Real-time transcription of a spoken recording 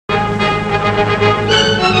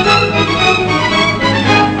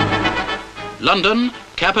London,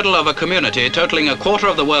 capital of a community totaling a quarter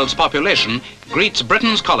of the world's population, greets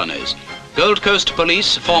Britain's colonies. Gold Coast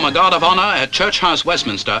Police form a guard of honour at Church House,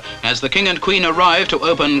 Westminster, as the King and Queen arrive to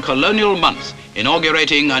open Colonial Month,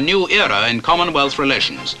 inaugurating a new era in Commonwealth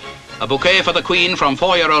relations. A bouquet for the Queen from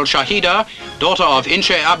 4-year-old Shahidah, daughter of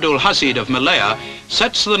Inche Abdul Hajid of Malaya,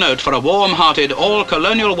 sets the note for a warm-hearted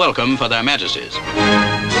all-colonial welcome for their Majesties.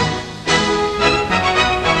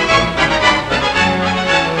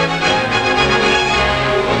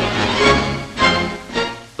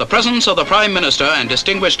 The presence of the Prime Minister and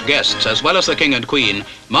distinguished guests, as well as the King and Queen,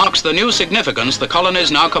 marks the new significance the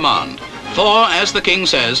colonies now command. For, as the King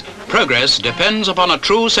says, progress depends upon a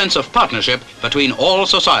true sense of partnership between all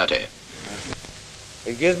society.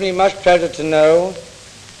 It gives me much pleasure to know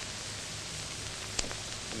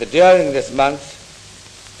that during this month,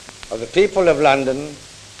 of the people of London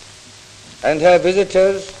and her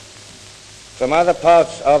visitors from other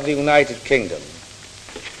parts of the United Kingdom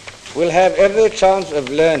will have every chance of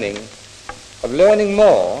learning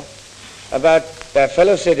more about their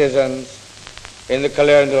fellow citizens in the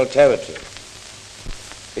colonial territory.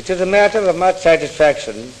 It is a matter of much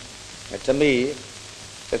satisfaction to me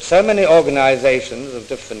that so many organizations of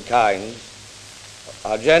different kinds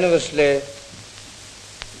are generously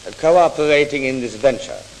cooperating in this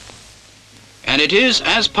venture. And it is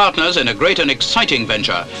as partners in a great and exciting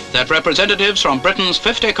venture that representatives from Britain's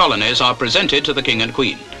 50 colonies are presented to the King and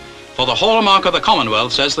Queen. For the hallmark of the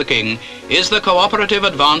Commonwealth, says the King, is the cooperative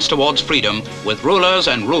advance towards freedom, with rulers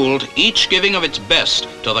and ruled, each giving of its best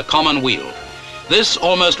to the common weal. This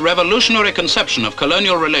almost revolutionary conception of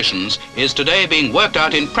colonial relations is today being worked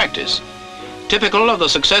out in practice. Typical of the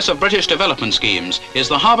success of British development schemes is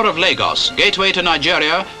the harbour of Lagos, gateway to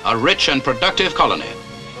Nigeria, a rich and productive colony.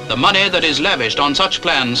 The money that is lavished on such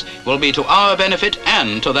plans will be to our benefit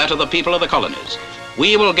and to that of the people of the colonies.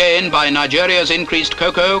 We will gain by Nigeria's increased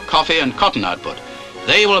cocoa, coffee and cotton output.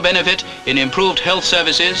 They will benefit in improved health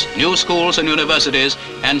services, new schools and universities,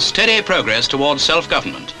 and steady progress towards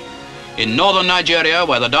self-government. In northern Nigeria,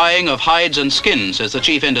 where the dyeing of hides and skins is the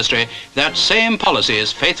chief industry, that same policy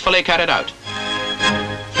is faithfully carried out.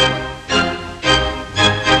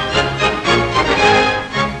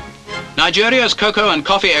 Nigeria's cocoa and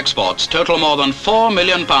coffee exports total more than £4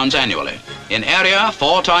 million annually. In area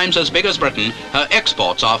 4 times as big as Britain, her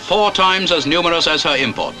exports are 4 times as numerous as her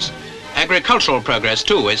imports. Agricultural progress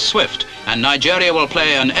too is swift, and Nigeria will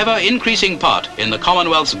play an ever-increasing part in the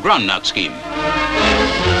Commonwealth's groundnut scheme.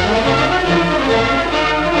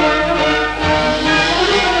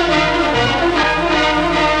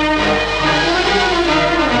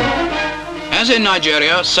 As in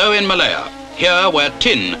Nigeria, so in Malaya. Here, where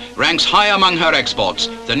tin ranks high among her exports,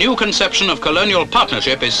 the new conception of colonial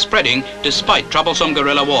partnership is spreading despite troublesome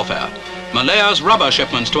guerrilla warfare. Malaya's rubber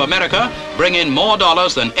shipments to America bring in more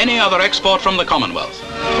dollars than any other export from the Commonwealth.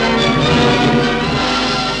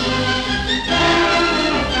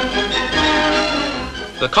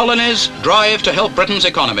 The colonies' drive to help Britain's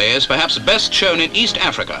economy is perhaps best shown in East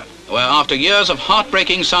Africa, where after years of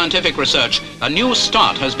heartbreaking scientific research, a new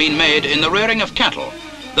start has been made in the rearing of cattle.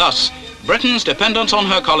 Thus, Britain's dependence on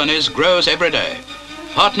her colonies grows every day.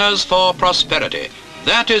 Partners for prosperity.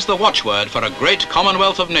 That is the watchword for a great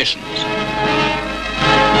Commonwealth of nations.